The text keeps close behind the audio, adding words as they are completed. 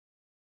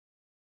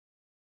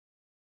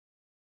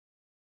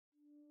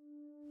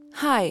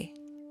Hi,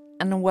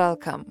 and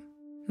welcome.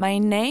 My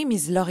name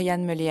is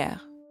Lauriane Melière.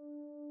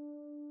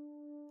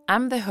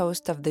 I'm the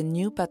host of the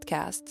new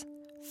podcast,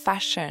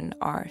 Fashion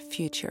Our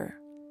Future,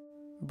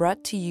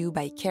 brought to you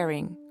by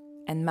Kering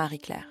and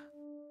Marie-Claire.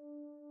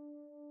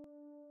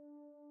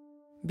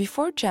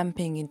 Before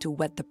jumping into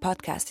what the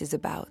podcast is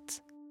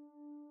about,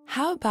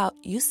 how about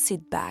you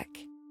sit back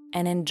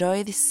and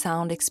enjoy this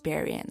sound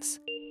experience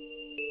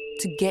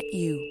to get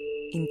you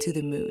into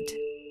the mood?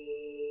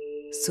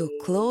 So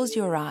close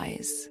your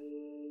eyes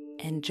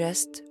and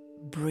just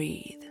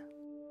breathe.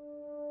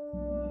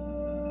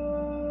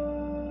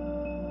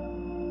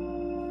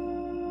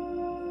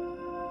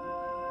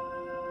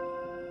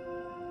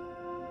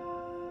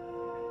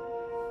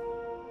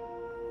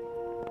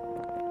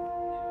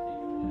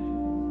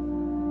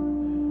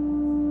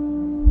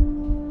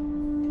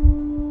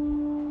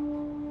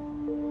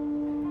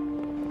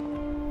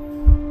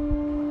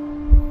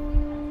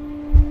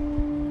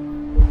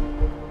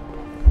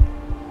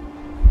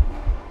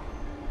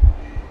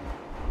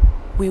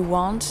 We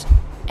want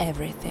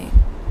everything.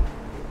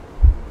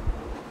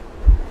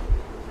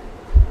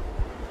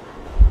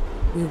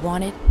 We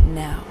want it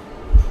now.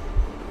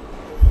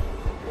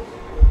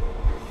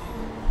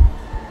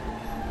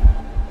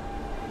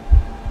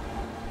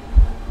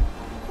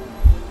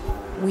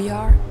 We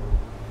are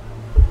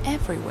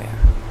everywhere,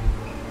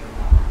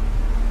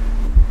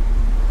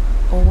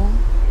 all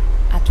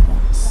at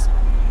once.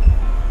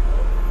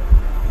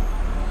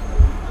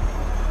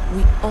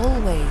 We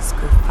always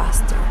go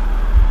faster.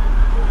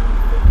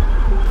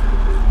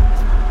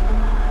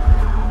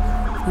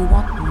 We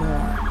want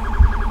more,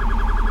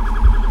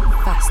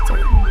 faster.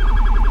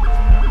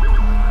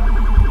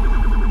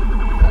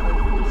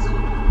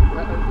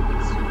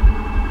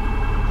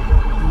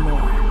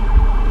 More.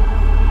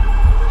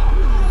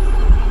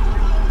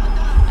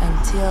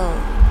 Until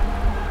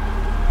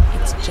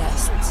it's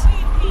just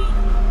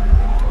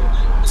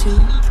too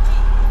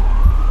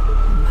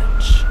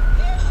much.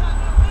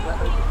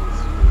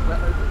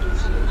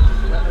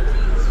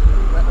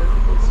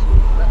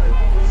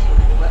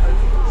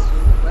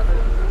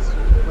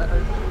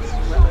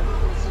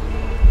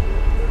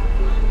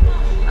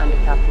 And a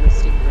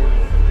capitalistic room.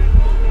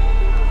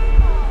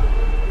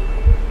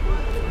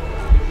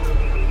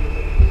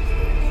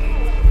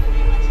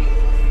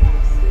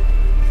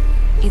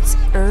 It's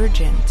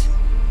urgent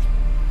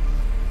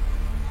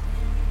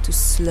to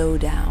slow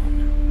down.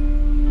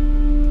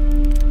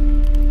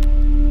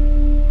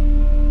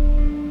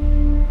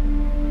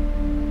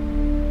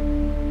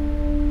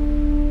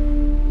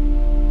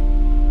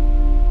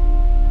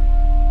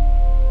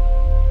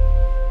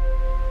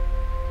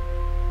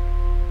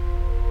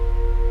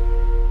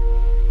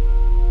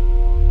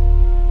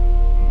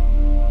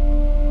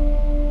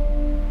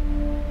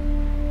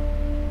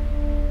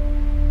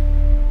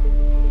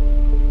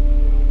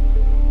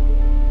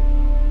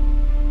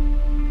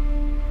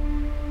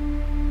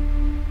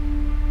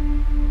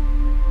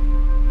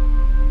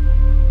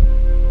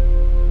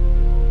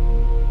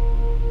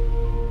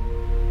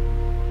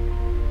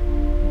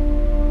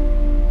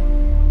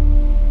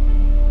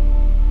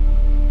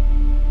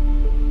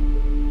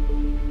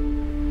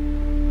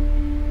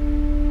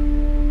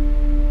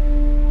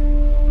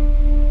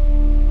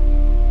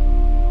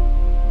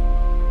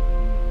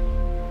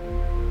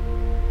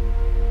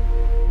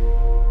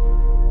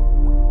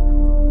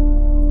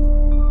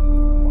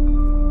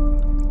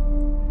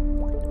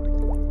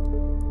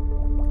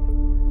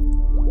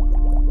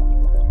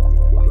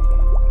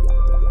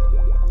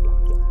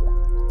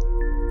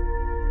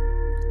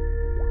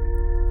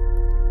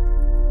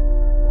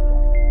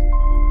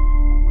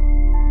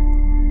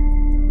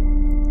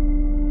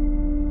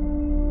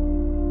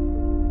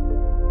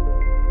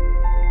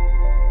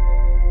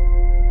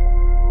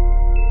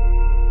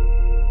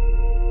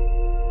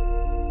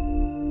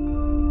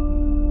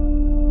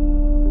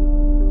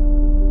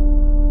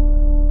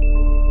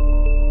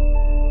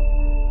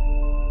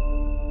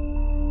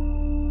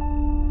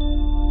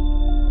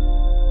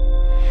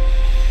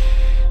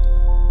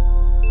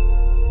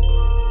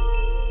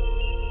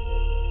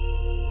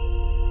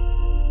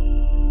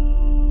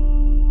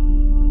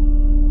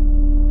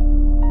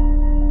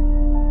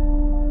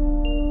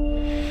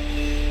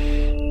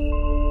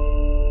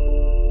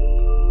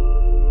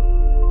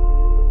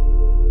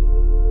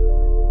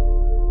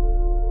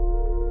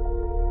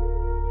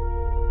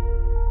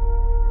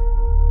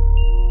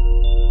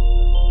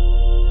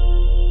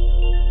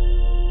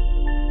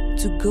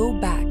 To go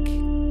back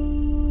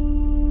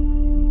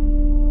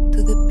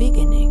to the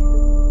beginning,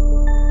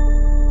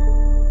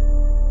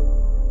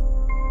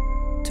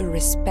 to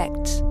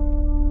respect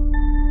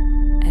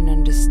and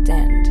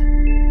understand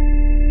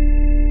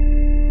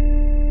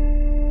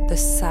the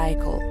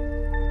cycle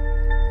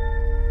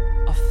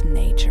of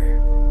nature,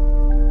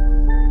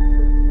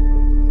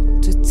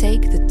 to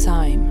take the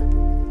time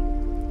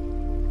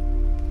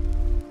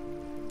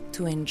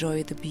to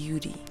enjoy the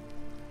beauty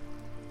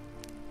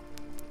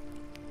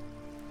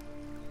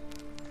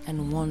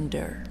and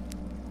wonder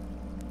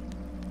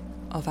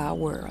of our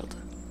world,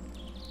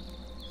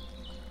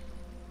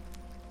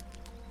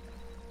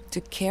 to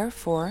care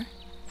for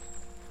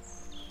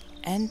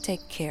and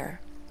take care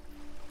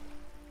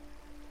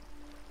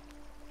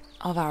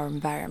of our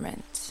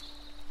environment.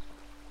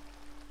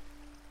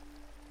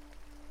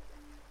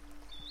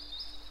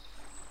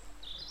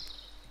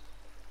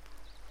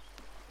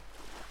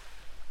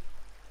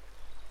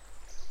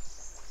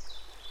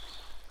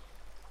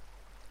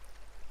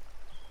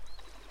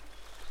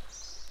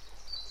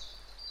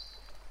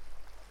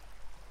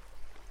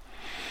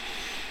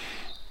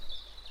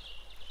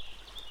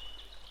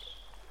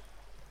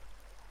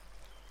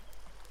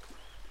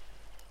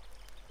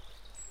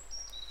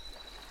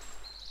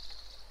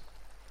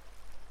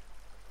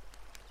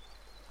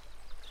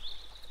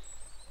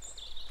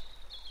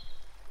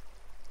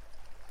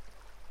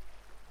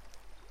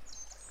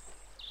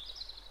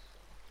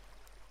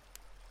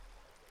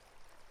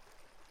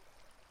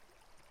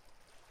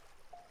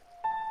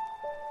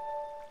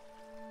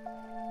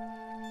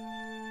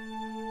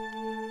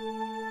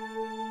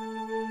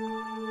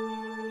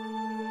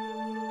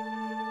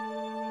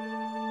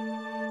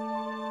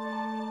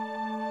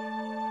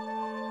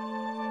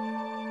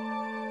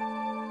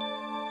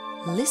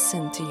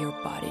 Listen to your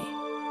body.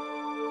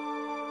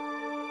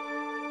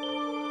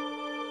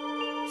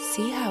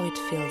 See how it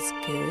feels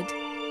good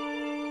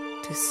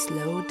to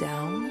slow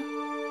down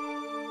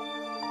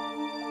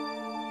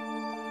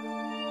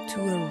to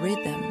a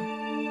rhythm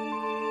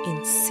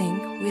in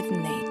sync with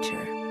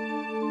nature.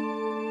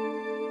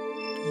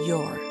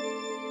 Your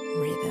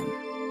rhythm.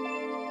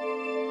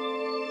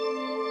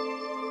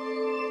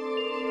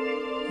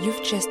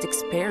 You've just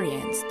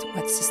experienced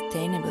what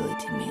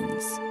sustainability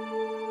means.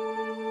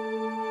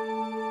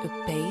 A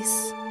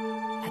pace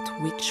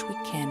at which we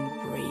can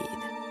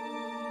breathe.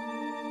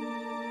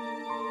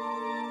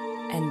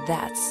 And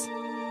that's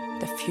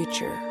the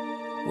future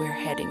we're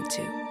heading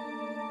to.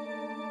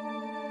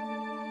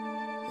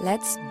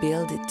 Let's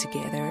build it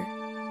together,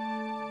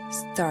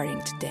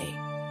 starting today.